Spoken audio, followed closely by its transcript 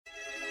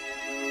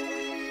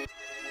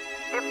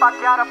If I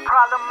got a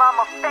problem,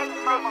 I'ma face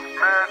it.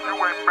 Man, you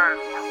ain't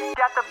made.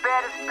 Got the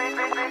baddest bitch.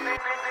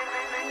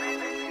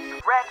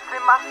 Rats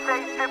in my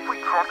safe if we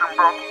Talking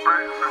about the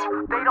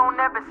basics. They don't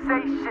ever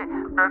say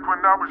shit. Back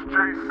when I was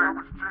Jason.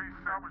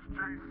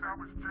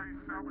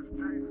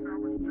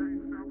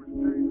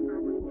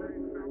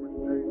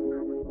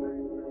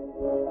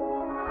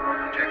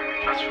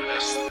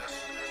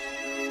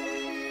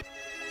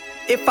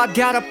 If I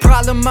got a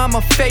problem,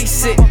 I'ma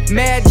face it.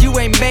 Mad you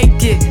ain't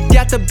make it.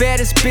 Got the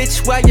baddest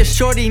bitch while your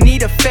shorty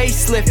need a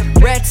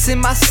facelift. Rats in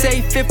my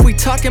safe if we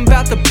talking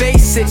about the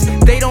basics.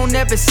 They don't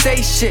ever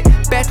say shit.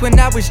 Back when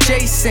I was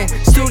Jason,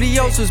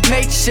 studios was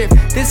makeshift.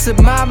 This is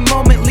my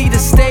moment, lead the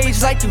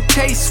stage like you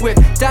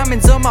K-Swift.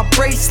 Diamonds on my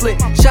bracelet,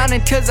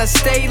 shining cause I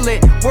stay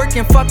lit.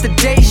 Working, fuck the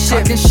day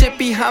shift. Talking shit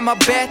behind my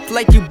back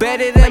like you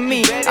better than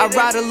me. I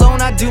ride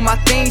alone, I do my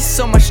thing,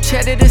 so much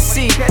cheddar to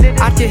see.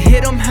 I can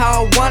hit them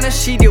how I wanna,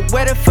 she did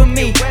wetter for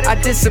me. I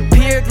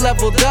disappeared,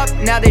 leveled up,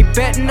 now they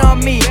betting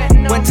on me.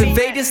 Went to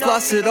Vegas,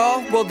 lost it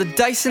all, rolled the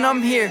dice and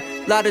I'm here.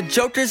 Lot of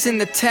jokers in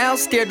the town,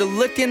 scared to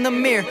look in the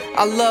mirror.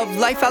 I love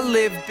life, I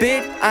live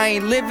big, I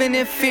ain't living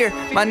in fear.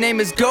 My name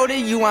is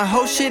Goated, you on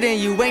whole shit and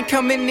you ain't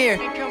coming near.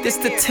 This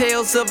the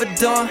tales of a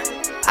dawn,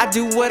 I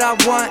do what I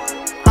want.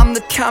 I'm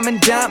the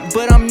commandant,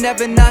 but I'm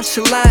never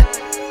nonchalant.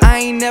 I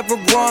ain't never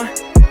wrong,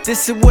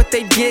 this is what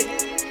they get.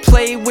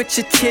 Play with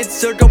your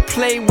kids or go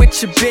play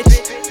with your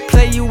bitch.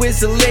 Play you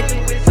is a lick,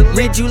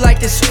 read you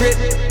like a script.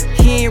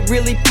 He ain't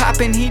really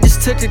poppin', he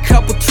just took a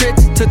couple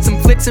trips. Took some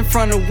flicks in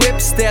front of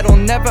whips that'll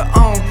never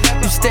own.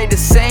 You stay the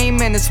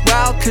same and it's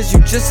wild cause you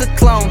just a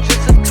clone.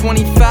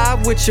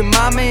 25 with your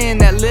mama in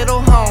that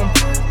little home.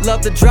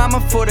 Love the drama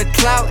for the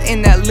clout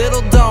in that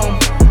little dome.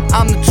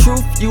 I'm the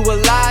truth, you a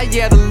lie,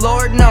 yeah the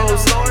Lord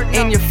knows.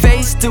 In your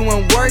face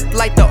doing work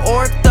like the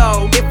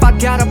ortho. If I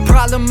got a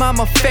problem,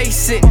 I'ma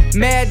face it.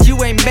 Mad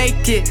you ain't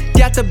make it.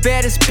 Got the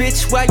baddest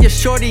bitch while your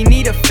shorty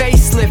need a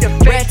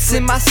facelift. Rats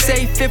in my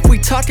safe if we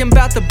talking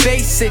about the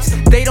basics.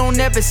 They don't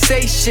ever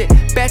say shit.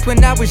 Back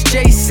when I was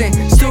Jason,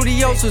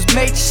 studios was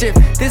makeshift.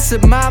 This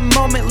is my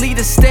moment, lead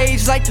the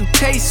stage like you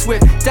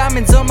K-Swift.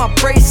 Diamonds on my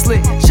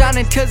bracelet,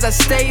 shining cause I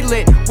stay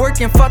lit.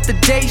 Working, fuck the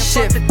day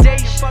shift.